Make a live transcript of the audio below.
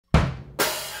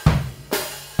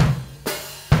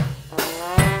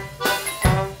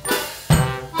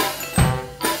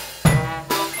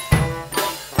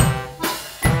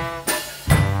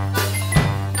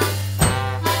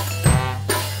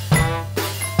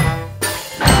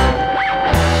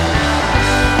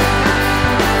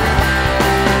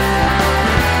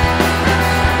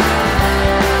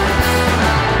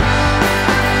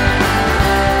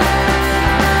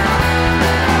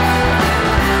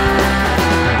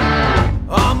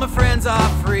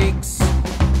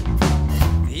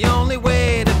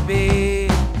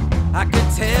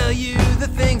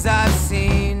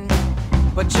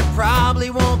probably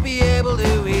won't be able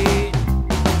to eat.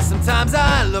 Sometimes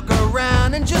I look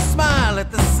around and just smile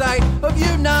at the sight of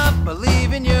you not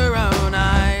believing your own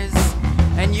eyes.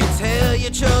 And you tell your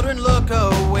children look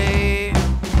away,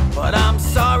 but I'm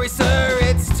sorry sir,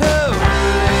 it's too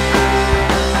late.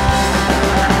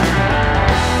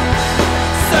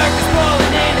 Circus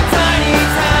rolling in a tiny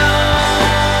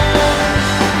town,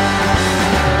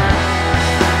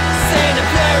 saying the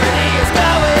purity is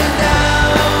going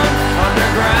down.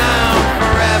 Underground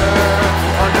forever,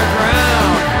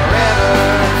 underground forever.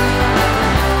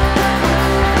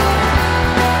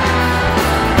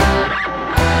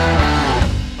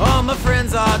 All my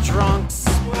friends are drunks,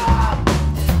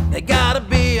 they gotta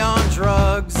be on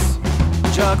drugs,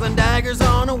 juggling daggers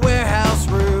on a warehouse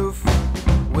roof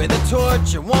with a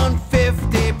torch at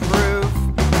 150 proof.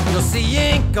 You'll see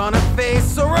ink on a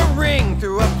face or a ring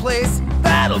through a place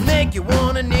that'll make you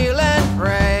wanna kneel and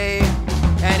pray.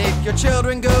 And if your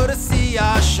children go to see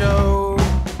our show,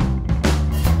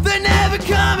 they're never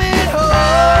coming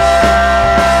home.